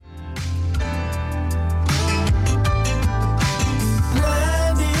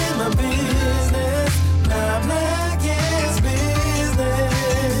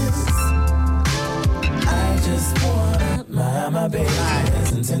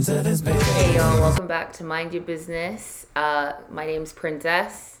Hey y'all, welcome back to Mind Your Business. My name's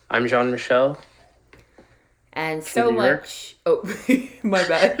Princess. I'm Jean-Michel. And from New York. My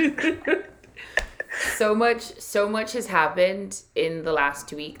bad. So much has happened in the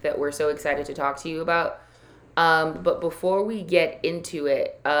last week that we're so excited to talk to you about. But before we get into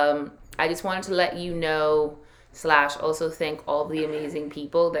it, I just wanted to let you know / also thank all the amazing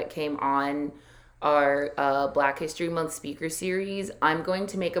people that came on our Black History Month speaker series. I'm going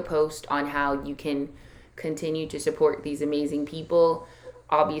to make a post on how you can continue to support these amazing people.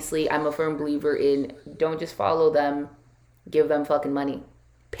 Obviously, I'm a firm believer in don't just follow them, give them fucking money.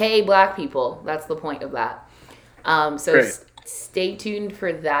 Pay Black people. That's the point of that. Stay tuned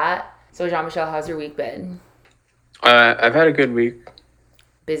for that. So, Jean-Michel, how's your week been? I've had a good week.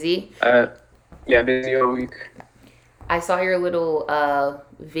 Busy? Yeah, busy all week. I saw your little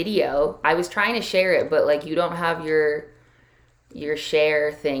video. I was trying to share it, but like you don't have your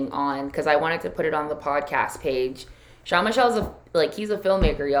share thing on because I wanted to put it on the podcast page. Jean-Michel's he's a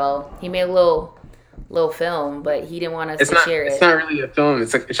filmmaker, y'all. He made a little film, but he didn't want us to share it. It's not really a film.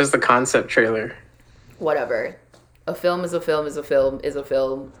 It's just a concept trailer. Whatever. A film is a film is a film is a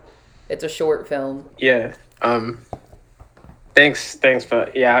film. It's a short film. Yeah. Thanks,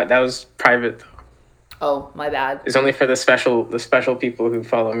 but yeah, that was private though. Oh, my bad. It's only for the special people who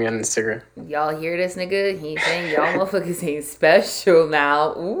follow me on Instagram. Y'all hear this nigga? He's saying y'all motherfuckers ain't special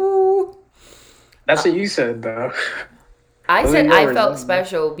now. Ooh. That's what you said though. I said I felt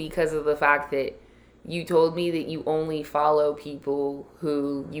special because of the fact that you told me that you only follow people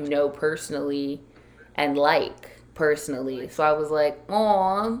who you know personally and like personally. So I was like,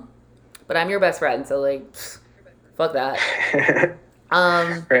 aw. But I'm your best friend, so like, fuck that.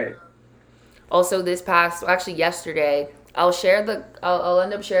 Right. Also, yesterday, I'll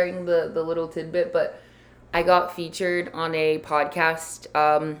end up sharing the little tidbit, but I got featured on a podcast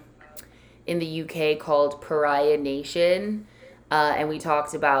in the UK called Pariah Nation, and we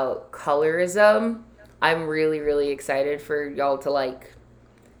talked about colorism. I'm really, really excited for y'all to like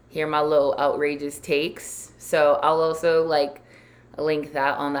hear my little outrageous takes. So I'll also like link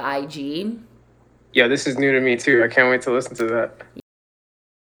that on the IG. Yeah, this is new to me too. I can't wait to listen to that.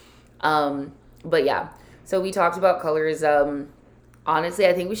 But yeah, so we talked about colorism. Honestly,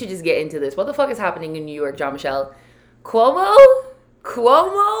 I think we should just get into this. What the fuck is happening in New York, Jean-Michel? Cuomo?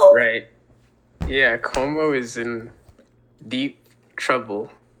 Right. Yeah, Cuomo is in deep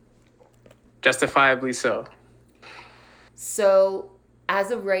trouble. Justifiably so. So, as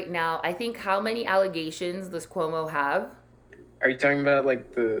of right now, I think how many allegations does Cuomo have? Are you talking about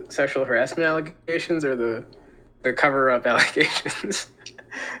like the sexual harassment allegations or the cover-up allegations?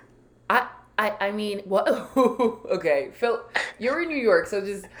 I mean, what? Okay, Phil, you're in New York, so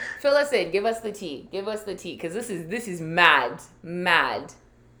just fill us in. Give us the tea, because this is mad.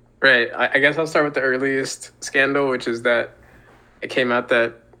 Right. I guess I'll start with the earliest scandal, which is that it came out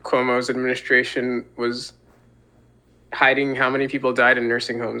that Cuomo's administration was hiding how many people died in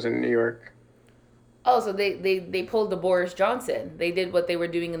nursing homes in New York. Oh, so they pulled the Boris Johnson. They did what they were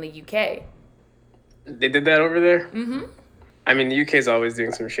doing in the UK. They did that over there? Mm-hmm. I mean, the UK is always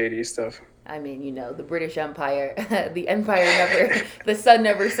doing some shady stuff. I mean, you know, the British Empire, the sun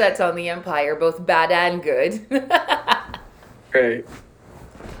never sets on the empire, both bad and good. Right.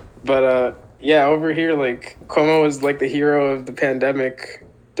 But, yeah, over here, like, Cuomo was, like, the hero of the pandemic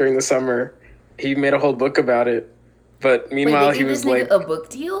during the summer. He made a whole book about it. But meanwhile, he was, like... a book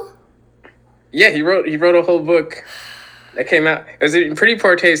deal? Yeah, he wrote a whole book that came out. It was in pretty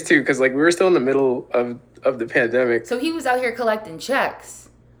poor taste, too, because, like, we were still in the middle of the pandemic. So he was out here collecting checks.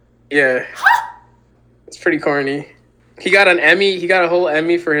 Yeah. It's pretty corny. He got an Emmy. He got a whole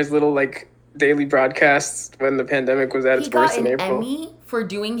Emmy for his little, like, daily broadcasts when the pandemic was at its worst in April. He got an Emmy for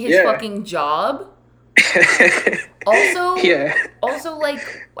doing his fucking job? Also,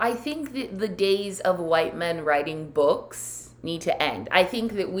 like, I think that the days of white men writing books need to end. I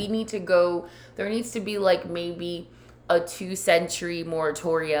think that there needs to be, like, maybe a 2-century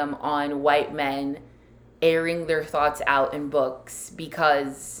moratorium on white men airing their thoughts out in books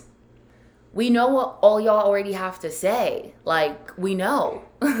because we know what all y'all already have to say. Like, we know.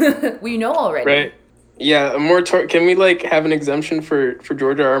 We know already. Right. Yeah, can we, like, have an exemption for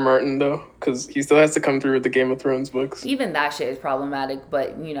George R.R. Martin, though? Because he still has to come through with the Game of Thrones books. Even that shit is problematic,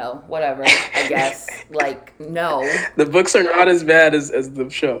 but, you know, whatever, I guess. Like, no. The books are not as bad as the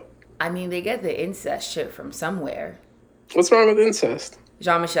show. I mean, they get the incest shit from somewhere. What's wrong with incest?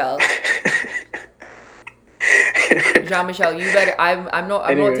 Jean-Michel, you better. I'm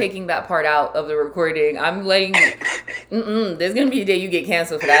not taking that part out of the recording. I'm letting. There's gonna be a day you get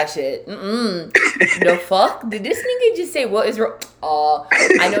canceled for that shit. The fuck? Did this nigga just say what is wrong?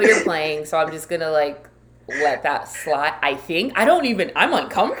 I know you're playing, so I'm just gonna like let that slide. I think I'm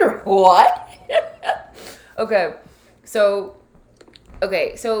uncomfortable. What? Okay, so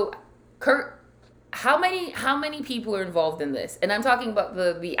so Kurt, how many people are involved in this? And I'm talking about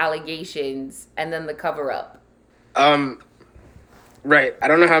the allegations and then the cover up. Um, right. I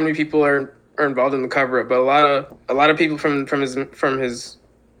don't know how many people are involved in the cover up, but a lot of people from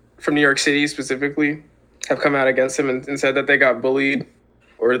New York City specifically have come out against him and said that they got bullied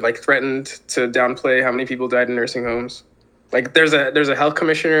or like threatened to downplay how many people died in nursing homes. Like there's a health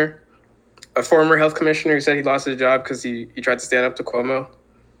commissioner, a former health commissioner who said he lost his job because he tried to stand up to Cuomo.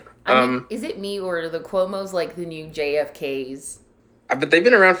 I mean, is it me or are the Cuomo's like the new JFKs? But they've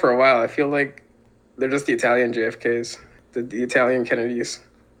been around for a while. I feel like they're just the Italian JFKs, the Italian Kennedys.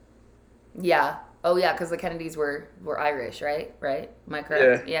 Yeah. Oh yeah, because the Kennedys were Irish, right? Right? Am I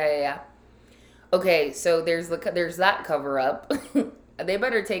correct? Yeah. Yeah. Okay, so there's that cover up. They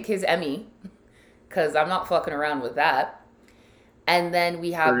better take his Emmy, because I'm not fucking around with that. And then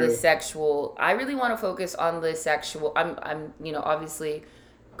we have the sexual. I really want to focus on the sexual. I'm obviously,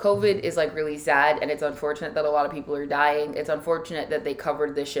 COVID is like really sad, and it's unfortunate that a lot of people are dying. It's unfortunate that they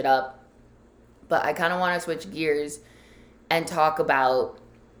covered this shit up. But I kind of want to switch gears and talk about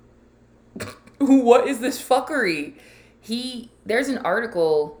what is this fuckery? There's an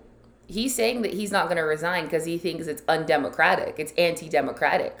article. He's saying that he's not going to resign because he thinks it's undemocratic. It's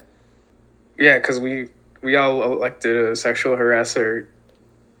anti-democratic. Yeah, because we all elected a sexual harasser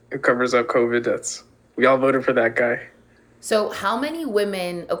who covers up COVID. We all voted for that guy. So how many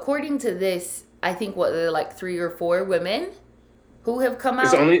women, according to this, I think there are like 3 or 4 women who have come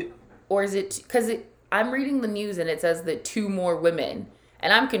out? Or is it, because I'm reading the news and it says that 2 more women.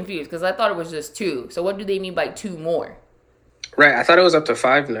 And I'm confused because I thought it was just 2. So what do they mean by 2 more? Right, I thought it was up to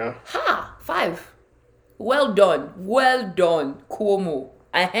 5 now. 5. Well done, Cuomo.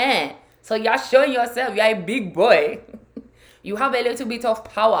 So you're showing yourself you're a big boy. You have a little bit of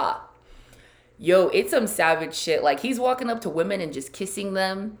power. Yo, it's some savage shit. Like, he's walking up to women and just kissing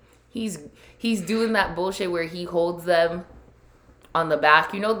them. He's doing that bullshit where he holds them on the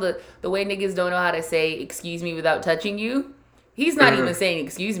back. You know the way niggas don't know how to say excuse me without touching you? He's not even saying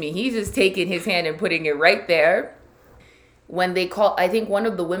excuse me. He's just taking his hand and putting it right there. When they call, I think one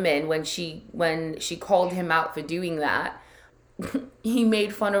of the women, when she called him out for doing that, he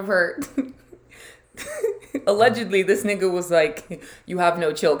made fun of her. Allegedly, this nigga was like, "You have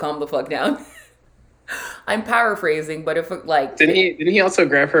no chill, calm the fuck down." I'm paraphrasing, but if like, didn't he also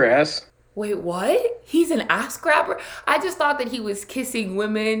grab her ass? Wait, what? He's an ass grabber? I just thought that he was kissing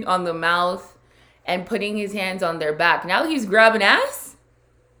women on the mouth and putting his hands on their back. Now he's grabbing ass?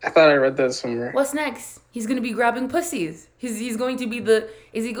 I thought I read that somewhere. What's next? He's going to be grabbing pussies. He's going to be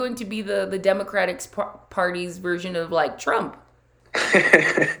is he going to be the Democratic Party's version of like Trump?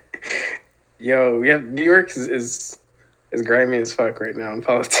 Yo, yeah, New York is grimy as fuck right now in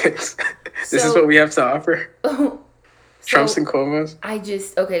politics. This is what we have to offer. Trumps and Cuomo's.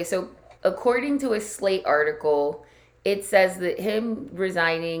 So according to a Slate article, it says that him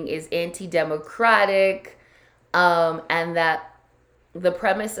resigning is anti-democratic, and that the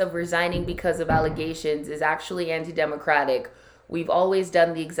premise of resigning because of allegations is actually anti-democratic. We've always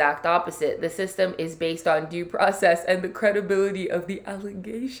done the exact opposite. The system is based on due process and the credibility of the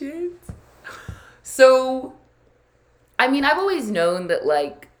allegations. So, I mean, I've always known that,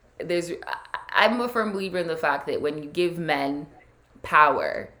 like, I'm a firm believer in the fact that when you give men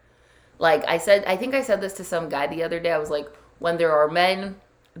power, like I think I said this to some guy the other day. I was like, when there are men,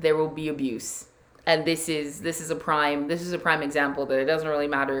 there will be abuse. And this is a prime example that it doesn't really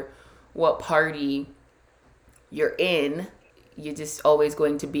matter what party you're in. You're just always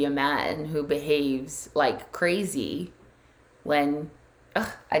going to be a man who behaves like crazy when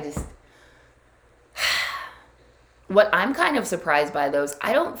what I'm kind of surprised by those,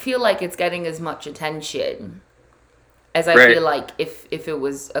 I don't feel like it's getting as much attention as I feel like if it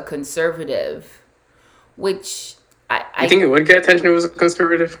was a conservative, which I think it would get attention if it was a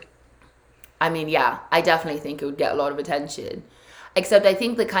conservative? I mean, yeah, I definitely think it would get a lot of attention. Except I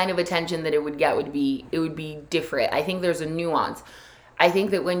think the kind of attention that it would get would be different. I think there's a nuance. I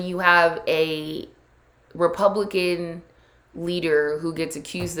think that when you have a Republican leader who gets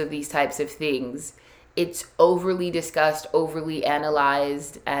accused of these types of things, it's overly discussed, overly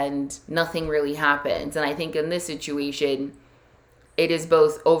analyzed, and nothing really happens. And I think in this situation, it is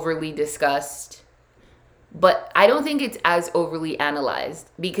both overly discussed, but I don't think it's as overly analyzed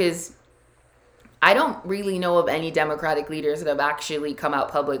because I don't really know of any Democratic leaders that have actually come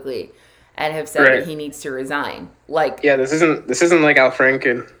out publicly and have said that he needs to resign. Like, yeah, this isn't like Al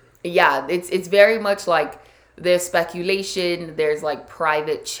Franken. Yeah, it's very much like there's speculation, there's like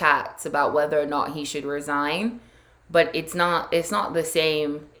private chats about whether or not he should resign, but it's not the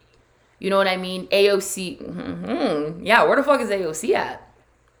same. You know what I mean? AOC, yeah, where the fuck is AOC at?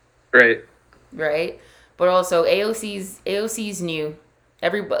 Right. Right? But also AOC's new.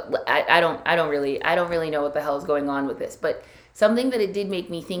 Everybody, I don't really know what the hell is going on with this. But something that it did make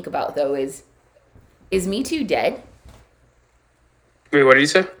me think about though is Me Too dead? Wait, what did you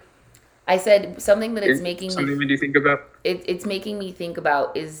say? I said something that it's making something me made you think about? it's making me think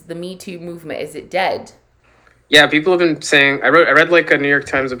about, is the Me Too movement, is it dead? Yeah, people have been saying. I read like a New York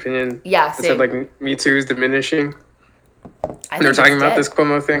Times opinion. Yeah, That said same. like Me Too is diminishing. I And they're think talking it's about dead. this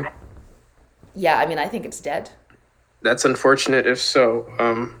Cuomo thing. Yeah, I mean, I think it's dead. That's unfortunate if so.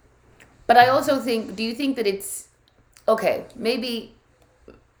 But I also think, do you think that it's okay? Maybe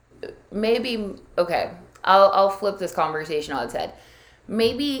okay. I'll flip this conversation on its head.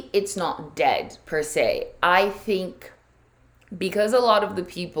 Maybe it's not dead per se. I think because a lot of the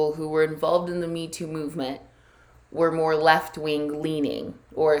people who were involved in the Me Too movement were more left-wing leaning,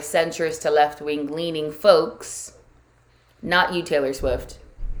 or centrist to left-wing leaning folks, not you, Taylor Swift.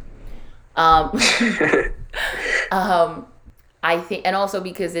 Um, I think, and also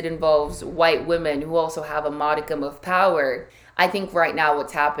because it involves white women who also have a modicum of power. I think right now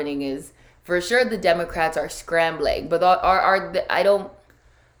what's happening is, for sure, the Democrats are scrambling, but I don't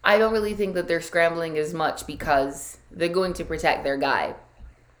really think that they're scrambling as much because they're going to protect their guy,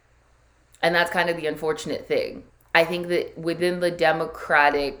 and that's kind of the unfortunate thing. I think that within the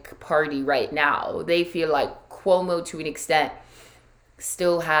Democratic Party right now, they feel like Cuomo, to an extent,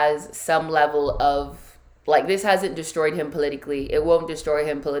 still has some level of, like, this hasn't destroyed him politically. It won't destroy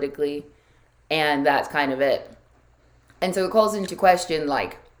him politically. And that's kind of it. And so it calls into question,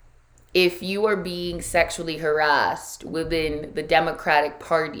 like, if you are being sexually harassed within the Democratic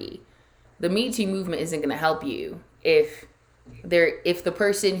Party, the Me Too movement isn't going to help you if the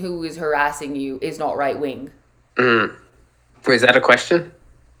person who is harassing you is not right wing. Wait, is that a question?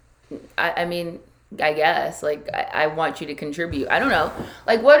 I mean, I guess, like, I want you to contribute. I don't know.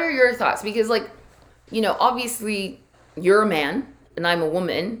 Like, what are your thoughts? Because, like, obviously you're a man and I'm a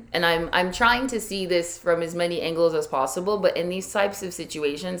woman, and I'm trying to see this from as many angles as possible. But in these types of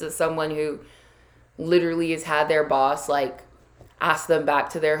situations, as someone who literally has had their boss, like, ask them back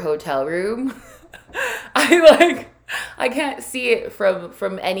to their hotel room, I can't see it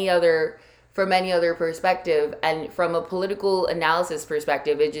from any other perspective. And from a political analysis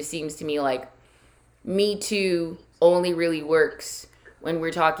perspective, it just seems to me like Me Too only really works when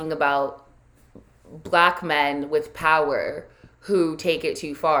we're talking about black men with power who take it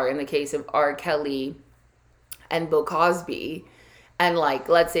too far, in the case of R. Kelly and Bill Cosby. And, like,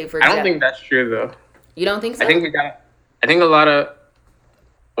 let's say, for I example, don't think that's true though. You don't think so? I think a lot of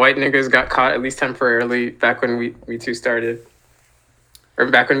white niggas got caught, at least temporarily, back when Me Too started. Or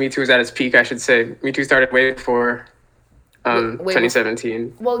back when Me Too was at its peak, I should say. Me Too started way before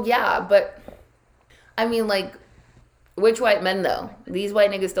 2017. Well, yeah, but I mean, like, which white men though? These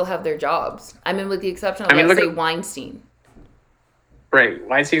white niggas still have their jobs. I mean, with the exception of, let's say, Weinstein. Right,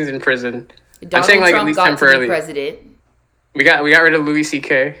 Weinstein's in prison. Donald I'm saying, like, Trump at least got temporarily. to be president. We got rid of Louis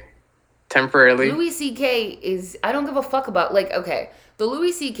C.K. temporarily. Louis C.K. is, I don't give a fuck about, like, okay, the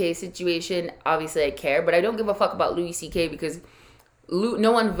Louis C.K. situation, obviously I care, but I don't give a fuck about Louis C.K. because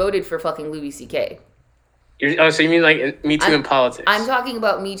no one voted for fucking Louis C.K. So you mean like Me Too in politics? I'm talking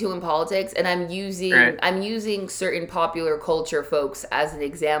about Me Too in politics, and I'm using certain popular culture folks as an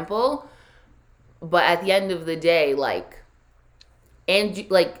example. But at the end of the day,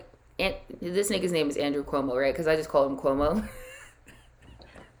 this nigga's name is Andrew Cuomo, right? Because I just call him Cuomo.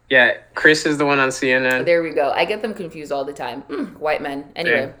 Yeah, Chris is the one on CNN. There we go. I get them confused all the time. White men.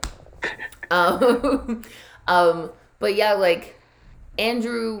 Anyway. But yeah, like,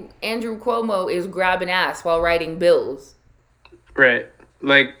 Andrew Cuomo is grabbing ass while writing bills. Right.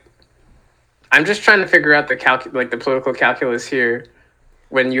 Like, I'm just trying to figure out the political calculus here.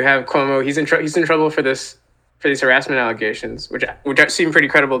 When you have Cuomo, he's in trouble for these harassment allegations, which seem pretty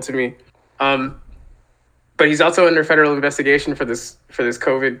credible to me. But he's also under federal investigation for this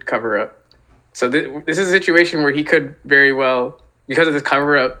COVID cover up. So this is a situation where he could very well, because of this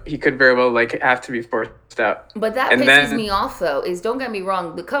cover up, he could very well have to be forced out. But that pisses me off, though. Is, don't get me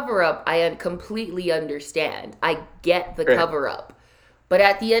wrong, the cover up I completely understand. I get the cover up, but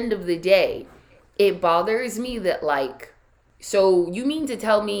at the end of the day, it bothers me that, like. So you mean to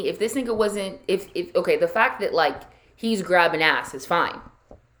tell me if this nigga wasn't, okay, the fact that, he's grabbing ass is fine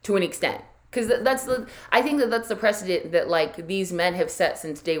to an extent. Because I think that's the precedent that, these men have set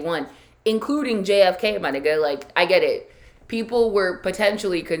since day one, including JFK, my nigga. I get it. People were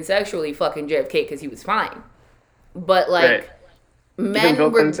potentially consensually fucking JFK because he was fine. But Right. like Even Bill men were,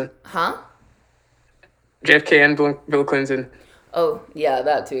 Clinton, huh? JFK, and Bill Clinton. Oh yeah,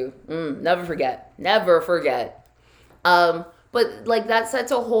 that too. Never forget. Never forget. But like that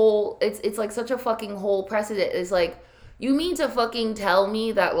sets a whole. It's like such a fucking whole precedent. It's like you mean to fucking tell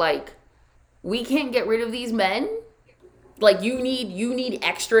me that like we can't get rid of these men? Like you need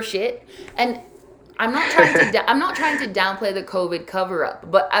extra shit. And I'm not trying to downplay the COVID cover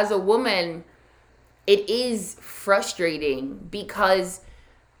up, but as a woman, it is frustrating because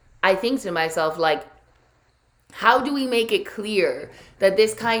I think to myself like, how do we make it clear that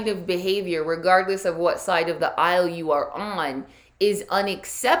this kind of behavior, regardless of what side of the aisle you are on, is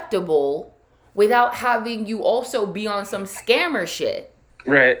unacceptable without having you also be on some scammer shit?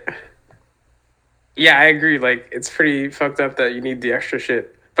 Right. Yeah, I agree. Like, it's pretty fucked up that you need the extra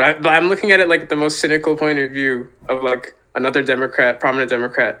shit. But I'm looking at it like the most cynical point of view of like another Democrat, prominent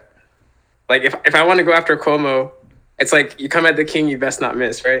Democrat. Like, if I want to go after Cuomo, it's like you come at the king, you best not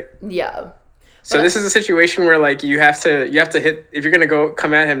miss, right? Yeah. So this But is a situation where like you have to hit, if you're gonna go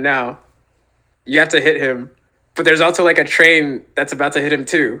come at him now, you have to hit him. But there's also like a train that's about to hit him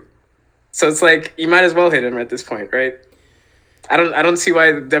too. So it's like you might as well hit him at this point, right? I don't see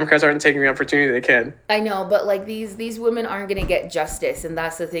why the Democrats aren't taking the opportunity they can. I know, but like these women aren't gonna get justice, and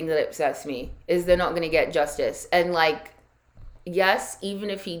that's the thing that upsets me is they're not gonna get justice. And like, yes, even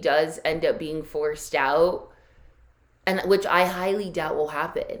if he does end up being forced out, and which I highly doubt will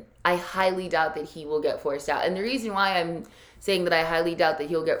happen. I highly doubt that he will get forced out. And the reason why I'm saying that I highly doubt that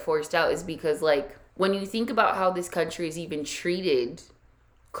he'll get forced out is because like when you think about how this country has even treated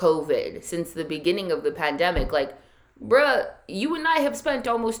COVID since the beginning of the pandemic, like, bruh, you and I have spent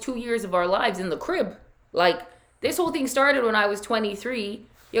almost 2 years of our lives in the crib. Like, this whole thing started when I was 23.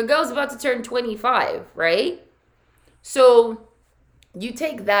 Your girl's about to turn 25, right? So you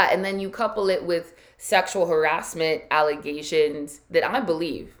take that and then you couple it with sexual harassment allegations that I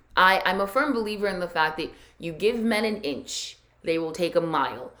believe. I'm a firm believer in the fact that you give men an inch, they will take a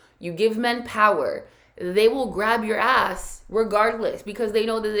mile. You give men power, they will grab your ass regardless because they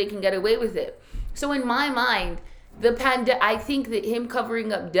know that they can get away with it. So in my mind, I think that him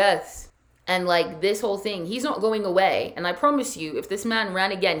covering up deaths and like this whole thing, he's not going away. And I promise you, if this man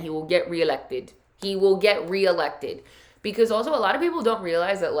ran again, he will get reelected. He will get reelected. Because also a lot of people don't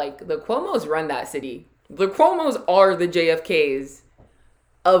realize that like the Cuomos run that city. The Cuomos are the JFKs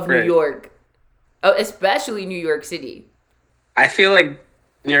of New Right. York, especially New York City. I feel like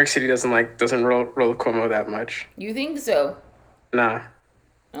New York City doesn't roll Cuomo that much. You think so? Nah.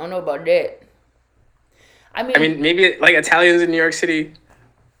 I don't know about that. I I mean, mean, maybe like Italians in New York City.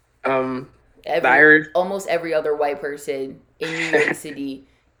 The Irish. almost every other white person in New York City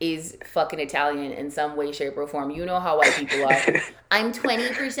is fucking Italian in some way, shape, or form. You know how white people are. I'm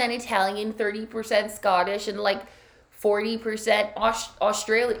 20% Italian, 30% Scottish, and like 40%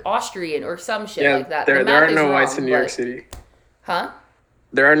 Austrian or some shit Yeah, like that. there The there math are is no whites wrong, in New York but City. huh?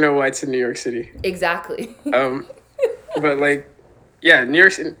 There are no whites in New York City. Exactly. Um, but like, yeah, New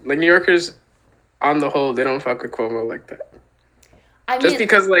Yorkers on the whole, they don't fuck with Cuomo like that. I Just mean,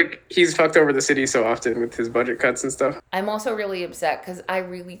 because like he's fucked over the city so often with his budget cuts and stuff. I'm also really upset because I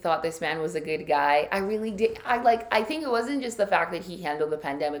really thought this man was a good guy. I really did. I think it wasn't just the fact that he handled the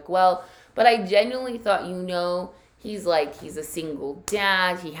pandemic well, but I genuinely thought, he's a single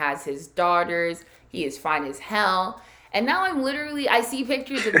dad. He has his daughters. He is fine as hell. And now I see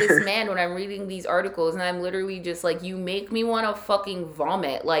pictures of this man when I'm reading these articles, and I'm literally just like, you make me want to fucking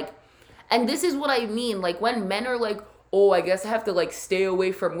vomit. Like, and this is what I mean. Like, when men are like, oh, I guess I have to like stay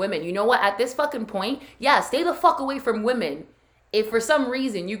away from women. You know what? At this fucking point, yeah, stay the fuck away from women. If for some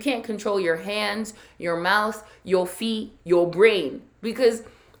reason you can't control your hands, your mouth, your feet, your brain. Because,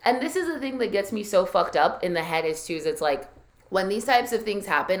 and this is the thing that gets me so fucked up in the head is too, is it's like, when these types of things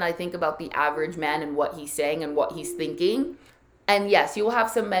happen, I think about the average man and what he's saying and what he's thinking. And yes, you'll have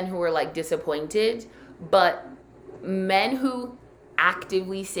some men who are like disappointed, but men who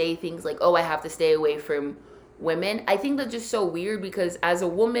actively say things like, oh, I have to stay away from women, I think that's just so weird because as a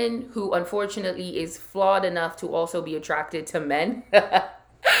woman who unfortunately is flawed enough to also be attracted to men,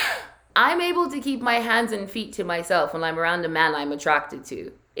 I'm able to keep my hands and feet to myself when I'm around a man I'm attracted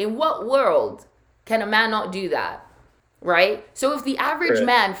to. In what world can a man not do that? Right? So if the average Right.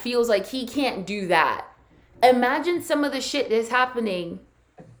 man feels like he can't do that, imagine some of the shit that's happening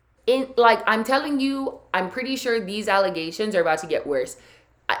in, like, I'm telling you, I'm pretty sure these allegations are about to get worse.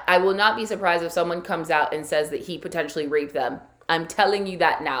 I will not be surprised if someone comes out and says that he potentially raped them. I'm telling you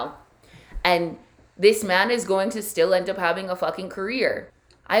that now. And this man is going to still end up having a fucking career.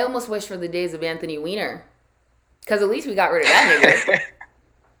 I almost wish for the days of Anthony Weiner. Because at least we got rid of that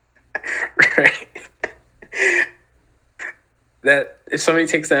nigga. Right. that if somebody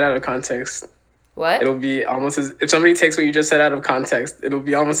takes that out of context, What? it'll be almost as if somebody takes what you just said out of context, it'll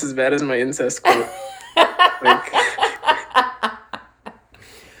be almost as bad as my incest quote. Like,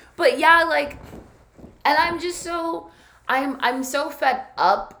 But yeah, like, and I'm so fed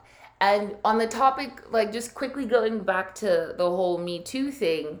up. And on the topic, like, just quickly going back to the whole Me Too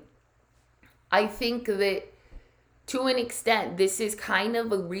thing, I think that to an extent, this is kind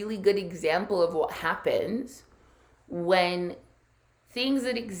of a really good example of what happens when things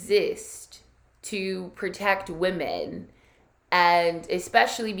that exist to protect women, and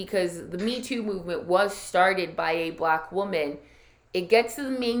especially because the Me Too movement was started by a black woman, it gets to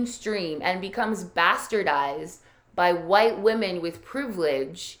the mainstream and becomes bastardized by white women with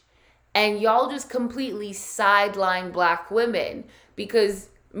privilege, and y'all just completely sideline black women because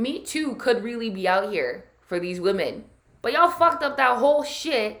Me Too could really be out here for these women. But y'all fucked up that whole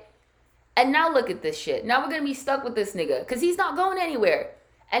shit, and now look at this shit. Now we're gonna be stuck with this nigga because he's not going anywhere,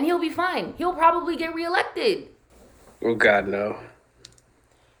 and he'll be fine. He'll probably get reelected. oh God, no.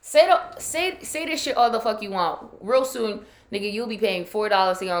 Say this shit all the fuck you want. Real soon, nigga, you'll be paying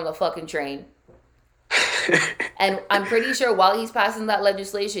 $4 to get on the fucking train. And I'm pretty sure while he's passing that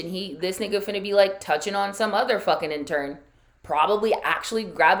legislation, this nigga finna be like touching on some other fucking intern, probably actually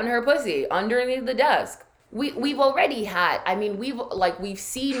grabbing her pussy underneath the desk. We've already had. I mean, we've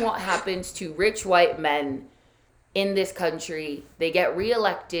seen what happens to rich white men in this country. They get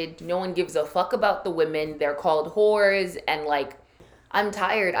reelected. No one gives a fuck about the women. They're called whores, and like, I'm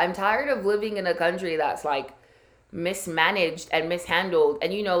tired. I'm tired of living in a country that's like mismanaged and mishandled.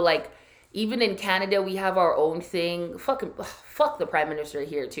 And you know, like, even in Canada, we have our own thing. Fuck the prime minister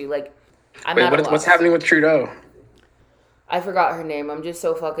here too. Like, Wait, what's happening with Trudeau? I forgot her name. I'm just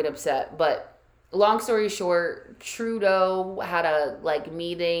so fucking upset. But long story short, Trudeau had a like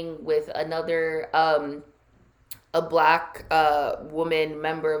meeting with another a black woman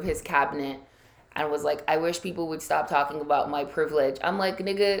member of his cabinet, and was like, I wish people would stop talking about my privilege. I'm like,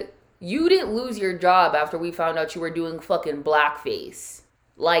 nigga, you didn't lose your job after we found out you were doing fucking blackface.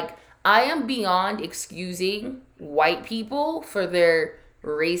 Like, I am beyond excusing white people for their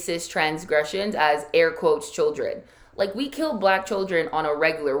racist transgressions as air quotes children. Like, we kill black children on a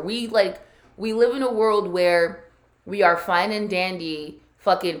regular. We live in a world where we are fine and dandy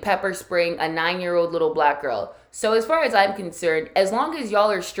fucking pepper spraying a 9-year-old little black girl. So as far as I'm concerned, as long as y'all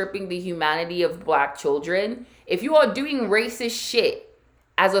are stripping the humanity of black children, if you are doing racist shit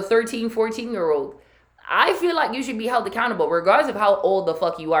as a 13, 14-year-old, I feel like you should be held accountable regardless of how old the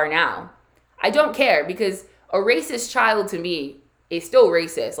fuck you are now. I don't care, because a racist child to me is still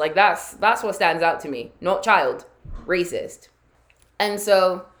racist. Like, that's what stands out to me. Not child, racist. And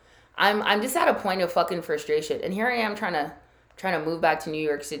so I'm just at a point of fucking frustration. And here I am trying to move back to New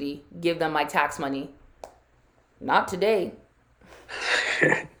York City, give them my tax money. Not today.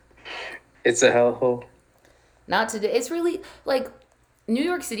 It's a hellhole. Not today. It's really like New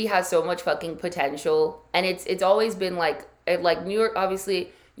York City has so much fucking potential, and it's always been like New York.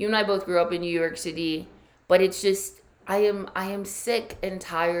 Obviously, you and I both grew up in New York City, but it's just I am sick and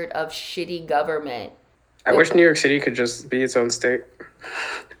tired of shitty government. I wish New York City could just be its own state.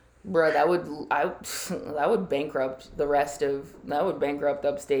 Bro, that would bankrupt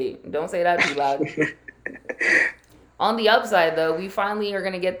upstate. Don't say that too loud. On the upside, though, we finally are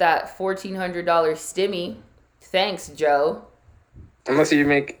gonna get that $1,400 stimmy. Thanks, Joe. Unless you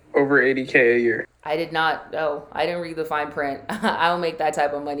make over $80K a year. I didn't read the fine print. I don't make that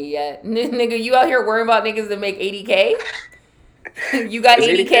type of money yet. Nigga, you out here worrying about niggas that make 80K? You got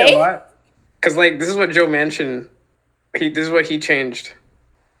 80K? A lot? Because, like, this is what Joe Manchin, this is what he changed.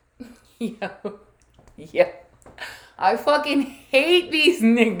 Yeah. I fucking hate these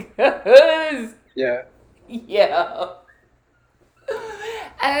niggas. Yeah. Yeah.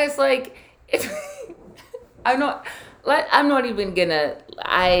 And it's like, I'm not even gonna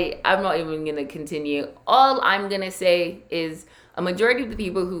continue. All I'm gonna say is a majority of the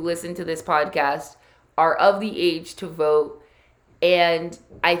people who listen to this podcast are of the age to vote. And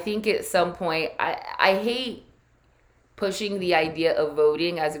I think at some point, I hate pushing the idea of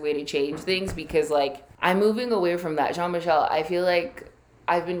voting as a way to change things, because like, I'm moving away from that. Jean-Michel, I feel like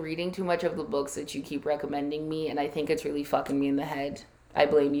I've been reading too much of the books that you keep recommending me, and I think it's really fucking me in the head. I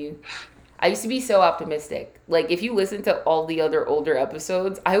blame you. I used to be so optimistic. Like, if you listen to all the other older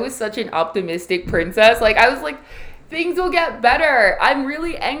episodes, I was such an optimistic princess. Like, I was like, things will get better. I'm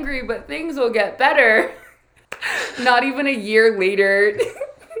really angry, but things will get better. Not even a year later.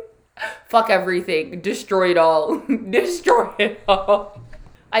 Fuck everything. Destroy it all. Destroy it all.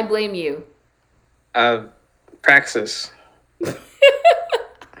 I blame you. Praxis.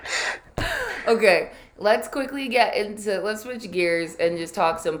 Okay. let's quickly let's switch gears and just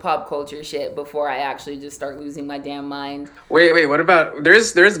talk some pop culture shit before I actually just start losing my damn mind. Wait. What about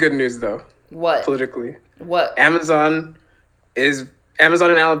there's good news though What? politically. What? Is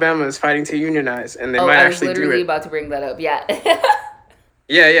Amazon in Alabama is fighting to unionize, and they Oh, might I was actually do literally it. about to bring that up. Yeah.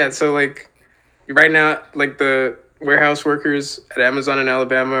 Yeah. So like right now, like the warehouse workers at Amazon in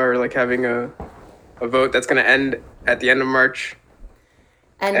Alabama are like having a vote that's going to end at the end of March,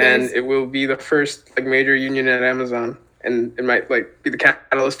 And and there's it will be the first like major union at Amazon, and it might like be the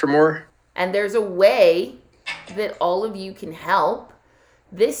catalyst for more. and there's a way that all of you can help.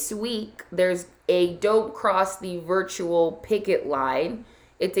 This week there's a don't cross the virtual picket line.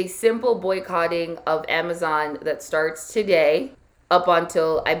 It's a simple boycotting of Amazon that starts today up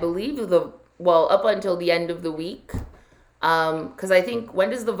until I believe up until the end of the week. Because I think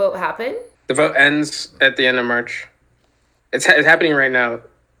when does the vote happen? The vote ends at the end of March. It's happening right now.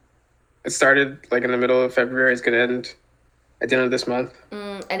 It started like in the middle of February. It's going to end at the end of this month.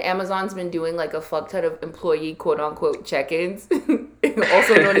 And Amazon's been doing like a fuck ton of employee quote unquote check-ins,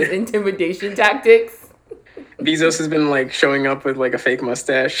 also known as intimidation tactics. Bezos has been like showing up with like a fake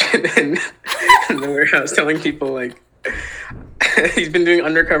mustache in the warehouse, telling people like he's been doing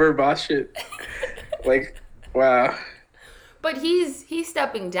undercover boss shit. Like, wow. But he's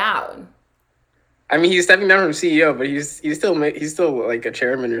stepping down. I mean, he's stepping down from CEO, but he's still like a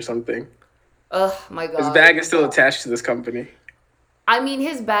chairman or something. Oh my god. His bag is still attached to this company. I mean,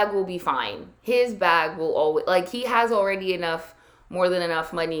 his bag will be fine. His bag will always, like, he has already more than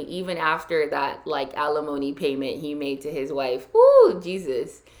enough money, even after that, like, alimony payment he made to his wife. Ooh,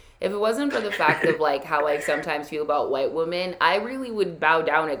 Jesus. If it wasn't for the fact of, like, how I sometimes feel about white women, I really would bow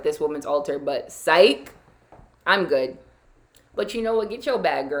down at this woman's altar, but psych, I'm good. But you know what? Get your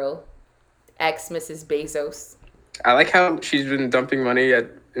bag, girl. Ex Mrs. Bezos. I like how she's been dumping money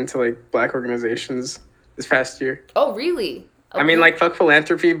into like black organizations this past year. Oh, really? Okay. I mean, like, fuck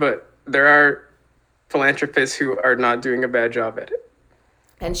philanthropy, but there are philanthropists who are not doing a bad job at it.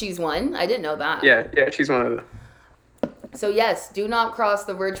 And she's one? I didn't know that. Yeah, she's one of them. So yes, do not cross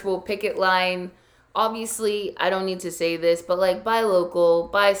the virtual picket line. Obviously, I don't need to say this, but like buy local,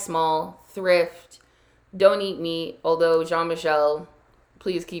 buy small, thrift, don't eat meat. Although Jean-Michel,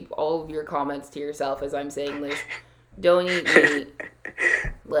 please keep all of your comments to yourself as I'm saying this. Don't eat meat.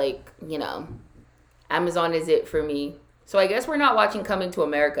 Like, Amazon is it for me. So I guess we're not watching Coming to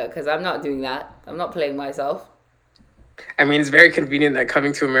America because I'm not doing that. I'm not playing myself. I mean, it's very convenient that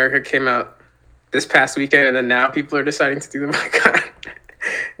Coming to America came out this past weekend, and then now people are deciding to do the boycott.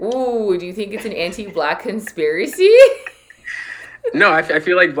 Ooh, do you think it's an anti-black conspiracy? No, I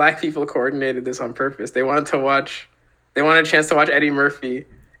feel like black people coordinated this on purpose. They wanted a chance to watch Eddie Murphy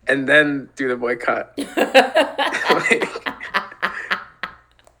and then do the boycott.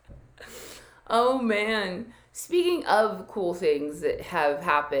 Oh, man. Speaking of cool things that have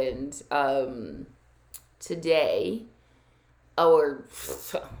happened today, or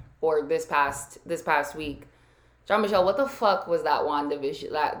this past week, Jean-Michel, what the fuck was that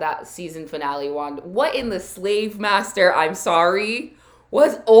WandaVision, that season finale Wanda? What in the Slave Master, I'm sorry,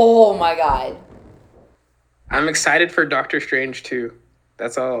 oh my god. I'm excited for Doctor Strange too.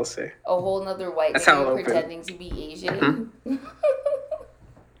 That's all I'll say. A whole nother white That's how man I'll open. pretending to be Asian.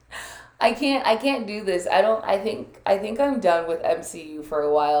 I can't do this. I think I'm done with MCU for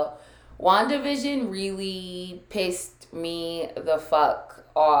a while. WandaVision really pissed me the fuck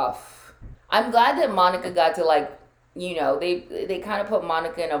off. I'm glad that Monica got to they kind of put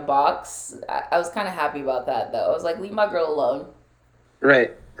Monica in a box. I was kind of happy about that though. I was like, leave my girl alone.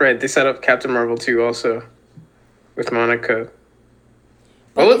 Right. They set up Captain Marvel too also with Monica.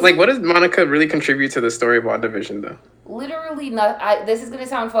 What does Monica really contribute to the story of WandaVision though? Literally this is gonna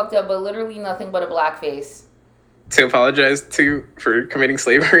sound fucked up, but literally nothing but a blackface. To apologize for committing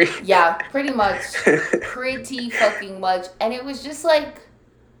slavery? Yeah, pretty much. Pretty fucking much. And it was just like,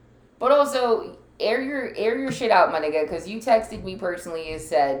 but also air your shit out, my nigga, because you texted me personally and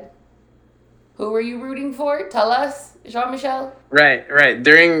said, who were you rooting for? Tell us, Jean-Michel. Right.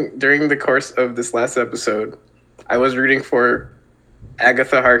 During the course of this last episode, I was rooting for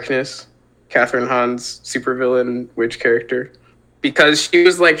Agatha Harkness, Catherine Hahn's supervillain witch character, because she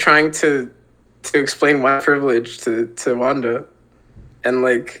was like trying to explain white privilege to Wanda, and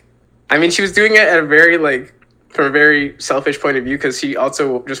like, I mean, she was doing it at a very from a very selfish point of view, because she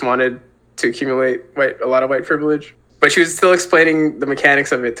also just wanted to accumulate a lot of white privilege, but she was still explaining the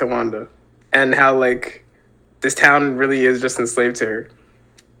mechanics of it to Wanda, and how like this town really is just enslaved to her.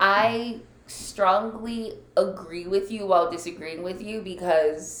 I strongly agree with you while disagreeing with you,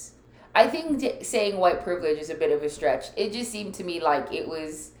 because I think saying white privilege is a bit of a stretch. It just seemed to me like it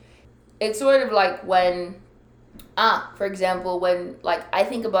was It's sort of like when, for example, when, like, I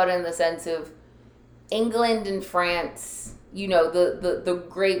think about it in the sense of England and France, you know, the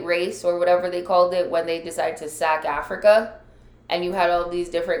Great Race or whatever they called it when they decided to sack Africa, and you had all these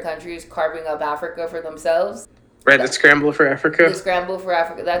different countries carving up Africa for themselves. Right, the scramble for Africa. The scramble for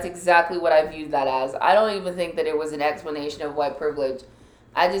Africa. That's exactly what I viewed that as. I don't even think that it was an explanation of white privilege.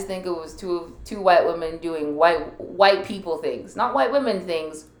 I just think it was two white women doing white people things, not white women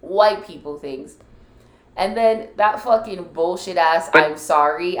things, white people things. And then that fucking bullshit ass I'm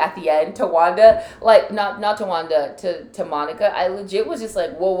sorry at the end to Wanda, like not to Wanda, to Monica. I legit was just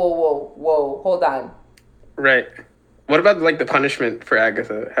like, whoa, hold on. Right. What about like the punishment for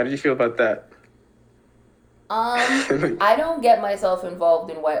Agatha? How did you feel about that? I don't get myself involved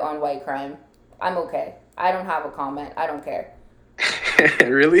in white on white crime. I'm okay. I don't have a comment. I don't care.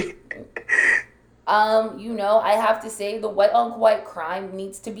 Really? You know, I have to say the white on white crime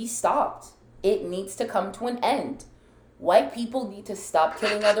needs to be stopped. It needs to come to an end. White people need to stop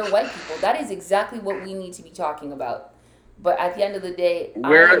killing other white people. That is exactly what we need to be talking about. But at the end of the day,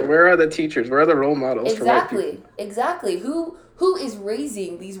 where are the teachers? Where are the role models for white people? Exactly. Who is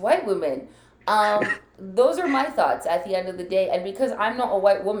raising these white women? Those are my thoughts at the end of the day. And because I'm not a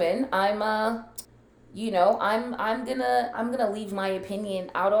white woman, I'm you know, I'm gonna leave my opinion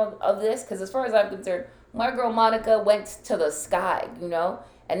out of this, because as far as I'm concerned, my girl Monica went to the sky, you know,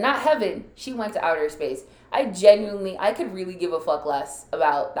 and not heaven. She went to outer space. I could really give a fuck less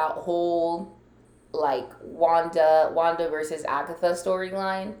about that whole like Wanda versus Agatha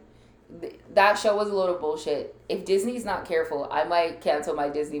storyline. That show was a load of bullshit. If Disney's not careful, I might cancel my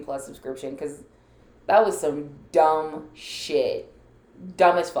Disney Plus subscription, because that was some dumb shit.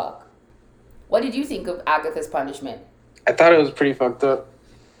 Dumb as fuck. What did you think of Agatha's punishment? I thought it was pretty fucked up.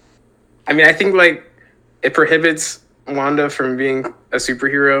 I mean, I think like it prohibits Wanda from being a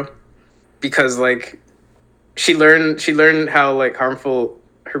superhero because like she learned how like harmful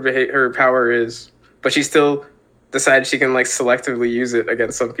her power is, but she still decides she can like selectively use it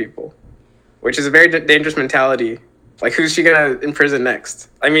against some people, which is a very dangerous mentality. Like, who's she gonna imprison next?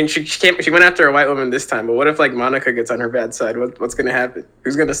 I mean, she went after a white woman this time, but what if like Monica gets on her bad side? What's gonna happen?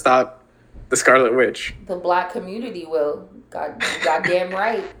 Who's gonna stop the Scarlet Witch? The black community will. Goddamn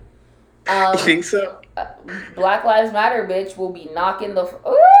right. You think so? Black Lives Matter, bitch, will be knocking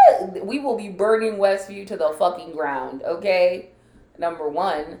we will be burning Westview to the fucking ground, okay? Number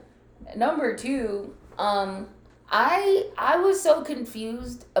one. Number two, I was so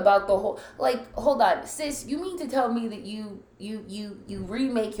confused about the whole, like, hold on, sis, you mean to tell me that you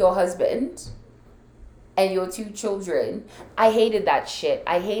remake your husband and your two children? I hated that shit.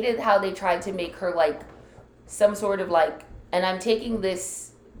 I hated how they tried to make her like some sort of like, and I'm taking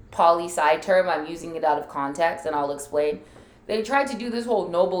this poli-sci term, I'm using it out of context, and I'll explain. They tried to do this whole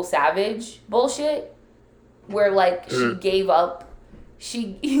noble savage bullshit where like she gave up.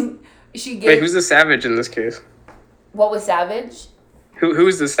 She gave. Wait, who's the savage in this case? What was savage? Who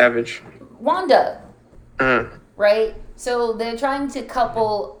is the savage? Wanda. Uh-huh. Right? So they're trying to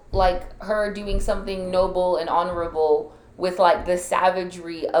couple like her doing something noble and honorable with like the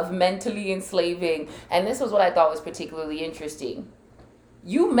savagery of mentally enslaving. And this was what I thought was particularly interesting.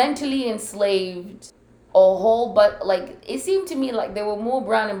 You mentally enslaved a whole, but like it seemed to me like there were more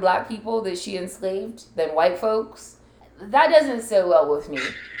brown and black people that she enslaved than white folks. That doesn't sit well with me.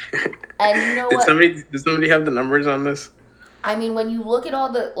 And you know what? Did somebody have the numbers on this? I mean, when you look at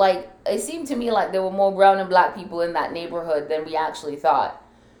all the, like, it seemed to me like there were more brown and black people in that neighborhood than we actually thought.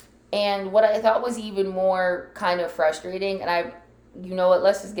 And what I thought was even more kind of frustrating, and you know what,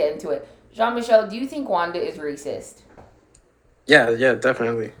 let's just get into it. Jean-Michel, do you think Wanda is racist? Yeah,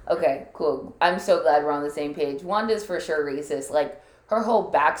 definitely. Okay, cool. I'm so glad we're on the same page. Wanda's for sure racist. Like, her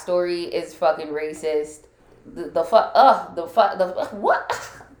whole backstory is fucking racist.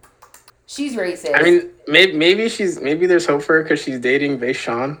 What? She's racist. I mean, maybe there's hope for her because she's dating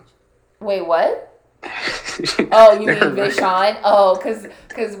Vaishon. Wait, what? Oh, you mean Vaishon? Oh, cause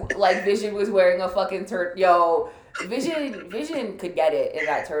like Vision was wearing a fucking Yo, Vision could get it in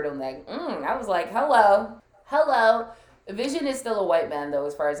that turtleneck. I was like, hello. Vision is still a white man though,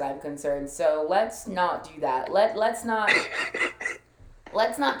 as far as I'm concerned. So let's not do that. Let's not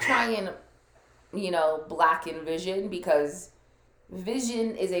try and, you know, blacken Vision, because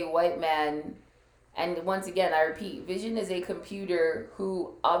Vision is a white man, and once again, I repeat, Vision is a computer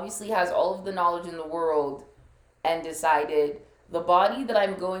who obviously has all of the knowledge in the world and decided the body that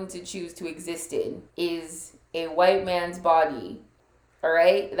I'm going to choose to exist in is a white man's body. All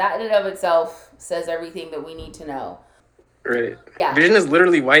right? That in and of itself says everything that we need to know. Right. Yeah. Vision is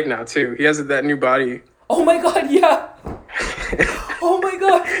literally white now, too. He has that new body. Oh my god, yeah. Oh my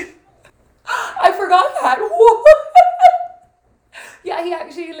god. that he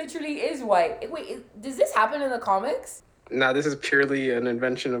actually literally is white. Wait, does this happen in the comics? Nah, this is purely an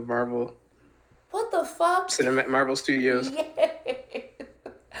invention of Marvel. What the fuck? Marvel Studios. Yeah.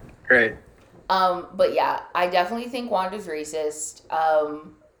 Right. But yeah, I definitely think Wanda's racist.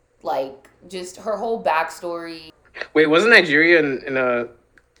 Like just her whole backstory. Wait, wasn't Nigeria in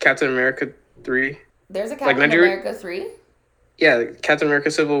Captain America 3? There's a Like Captain Nigeria? America 3? Yeah, Captain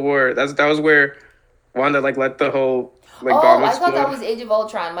America Civil War. That was where Wanda like let the whole like Oh, bomb I thought that explode. was Age of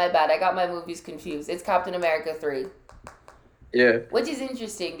Ultron. My bad. I got my movies confused. It's Captain America 3. Yeah. Which is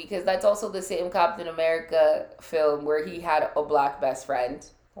interesting because that's also the same Captain America film where he had a black best friend.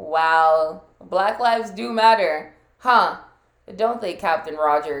 Wow. Black lives do matter. Huh. Don't they, Captain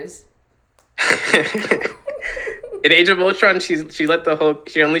Rogers? In Age of Ultron, she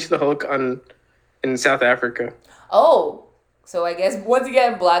unleashed the Hulk in South Africa. Oh. So I guess, once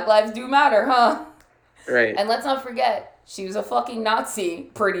again, black lives do matter, huh? Right. And let's not forget, she was a fucking Nazi,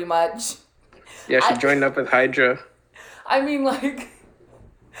 pretty much. Yeah, she joined up with Hydra. I mean, like,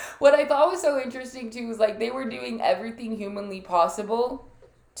 what I thought was so interesting, too, was, like, they were doing everything humanly possible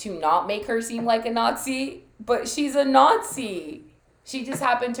to not make her seem like a Nazi, but she's a Nazi. She just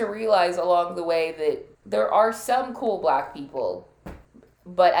happened to realize along the way that there are some cool black people,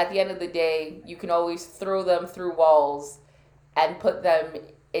 but at the end of the day, you can always throw them through walls and put them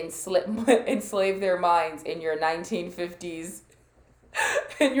enslave their minds in your 1950s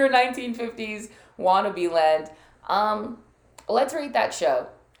wannabe land. Let's rate that show.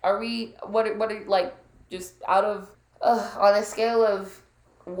 Are we what are like just out of on a scale of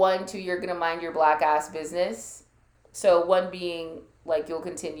 1 to you're gonna mind your black ass business? So 1 being like you'll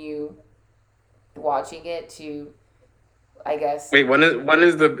continue watching it, to I guess. Wait, one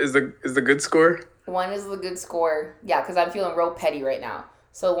is the good score? 1 is the good score. Yeah, because I'm feeling real petty right now.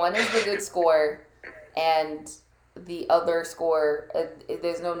 So 1 is the good score, and the other score,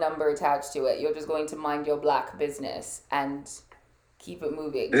 there's no number attached to it. You're just going to mind your black business and keep it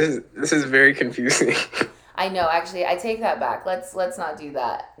moving. This is very confusing. I know. Actually, I take that back. Let's not do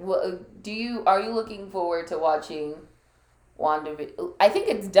that. Are you looking forward to watching WandaVision? I think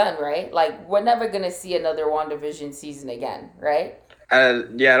it's done, right? Like, we're never gonna see another WandaVision season again, right?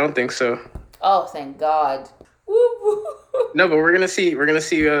 Yeah, I don't think so. Oh, thank God. No, but we're gonna see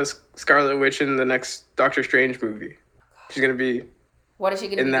Scarlet Witch in the next Doctor Strange movie. She's gonna be. What is she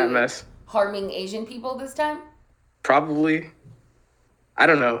gonna in be that doing? mess? Harming Asian people this time? Probably. I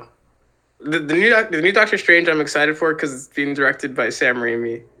don't know. The new Doctor Strange I'm excited for because it's being directed by Sam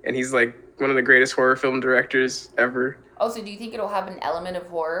Raimi, and he's like one of the greatest horror film directors ever. Oh, so do you think it'll have an element of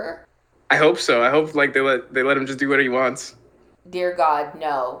horror? I hope so. I hope like they let him just do what he wants. Dear God,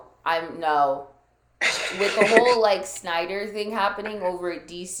 no. No. With the whole like Snyder thing happening over at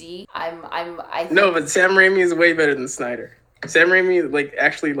DC, I think... No, but Sam Raimi is way better than Snyder. Sam Raimi like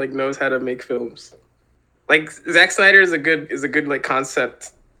actually like knows how to make films. Like Zack Snyder is a good like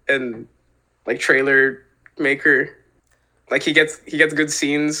concept and like trailer maker. Like he gets good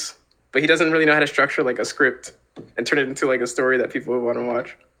scenes, but he doesn't really know how to structure like a script and turn it into like a story that people would want to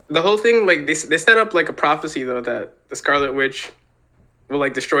watch. The whole thing, like they set up like a prophecy though that the Scarlet Witch will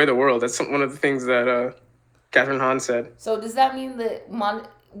like destroy the world. That's one of the things that Catherine Hahn said. So does that mean that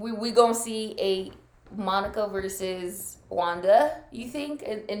we gonna see a Monica versus Wanda, you think,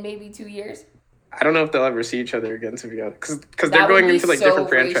 in maybe 2 years? I don't know if they'll ever see each other again, to be honest, because they're going into like so different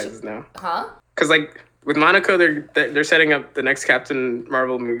franchises now. Huh? Because like with Monica, they're setting up the next Captain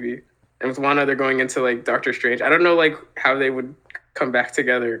Marvel movie, and with Wanda, they're going into like Doctor Strange. I don't know like how they would come back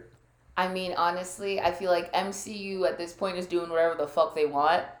together. I mean, honestly, I feel like MCU at this point is doing whatever the fuck they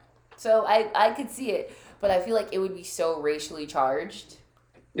want. So I could see it, but I feel like it would be so racially charged.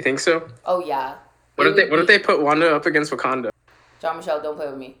 You think so? Oh yeah. What if they put Wanda up against Wakanda? Jean-Michel, don't play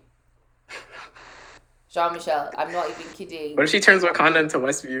with me. Jean-Michel, I'm not even kidding. What if she turns Wakanda into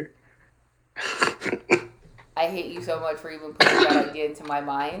Westview? I hate you so much for even putting that idea into my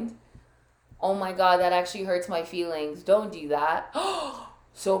mind. Oh my God, that actually hurts my feelings. Don't do that.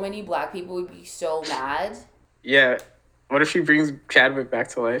 So many black people would be so mad. Yeah. What if she brings Chadwick back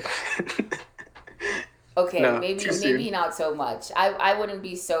to life? Okay, No, maybe not so much. I wouldn't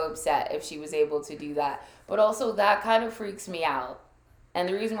be so upset if she was able to do that. But also that kind of freaks me out. And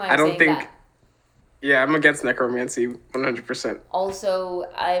the reason why I'm saying that... Yeah, I'm against necromancy 100%. Also,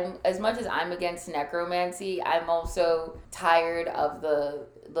 I'm as much as I'm against necromancy, I'm also tired of the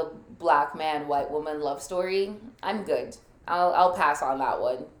black man, white woman love story. I'm good. I'll pass on that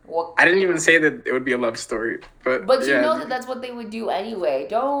one. I didn't even say that it would be a love story, but you know that that's what they would do anyway.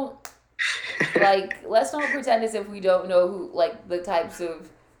 Don't let's not pretend as if we don't know who like the types of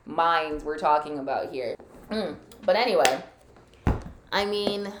minds we're talking about here. But anyway, I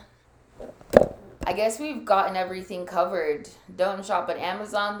mean, I guess we've gotten everything covered. Don't shop at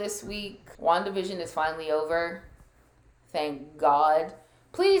Amazon this week. WandaVision is finally over. Thank God.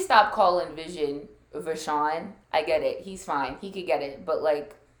 Please stop calling Vision Vashon. I get it. He's fine. He could get it. But,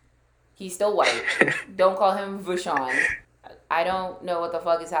 like, he's still white. Don't call him Vashon. I don't know what the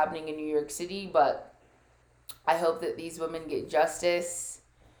fuck is happening in New York City, but I hope that these women get justice.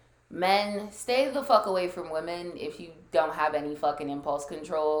 Men, stay the fuck away from women if you don't have any fucking impulse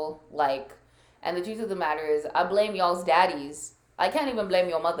control. Like, and the truth of the matter is, I blame y'all's daddies. I can't even blame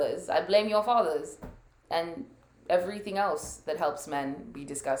your mothers. I blame your fathers. And everything else that helps men be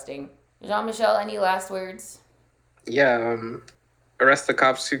disgusting. Jean-Michel, any last words? Yeah, arrest the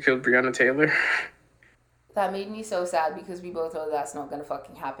cops who killed Breonna Taylor. That made me so sad because we both know that's not gonna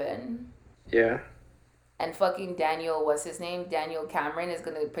fucking happen. Yeah. And fucking Daniel, what's his name? Daniel Cameron is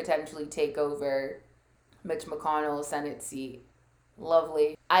going to potentially take over Mitch McConnell's Senate seat.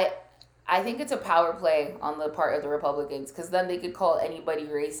 Lovely. I think it's a power play on the part of the Republicans because then they could call anybody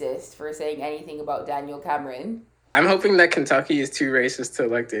racist for saying anything about Daniel Cameron. I'm hoping that Kentucky is too racist to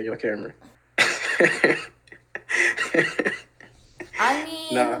elect Daniel Cameron. I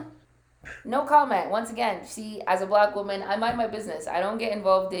mean... Nah. No comment. Once again, see, as a black woman, I mind my business. I don't get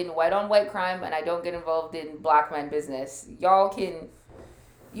involved in white-on-white crime, and I don't get involved in black men business.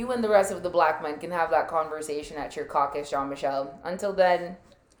 You and the rest of the black men can have that conversation at your caucus, Jean-Michel. Until then,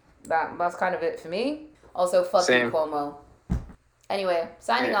 that's kind of it for me. Also, fuck you, Cuomo. Anyway,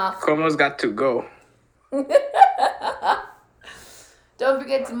 signing off. Cuomo's got to go. Don't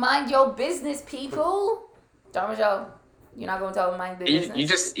forget to mind your business, people. Jean-Michel. You're not gonna tell them my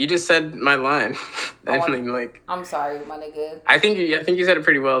business. You just said my line. I'm sorry, my nigga. I think you said it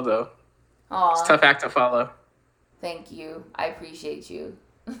pretty well though. Aww. It's a tough act to follow. Thank you. I appreciate you.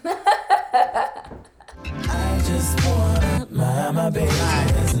 I just wanna mind my baby.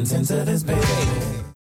 Listen to this baby.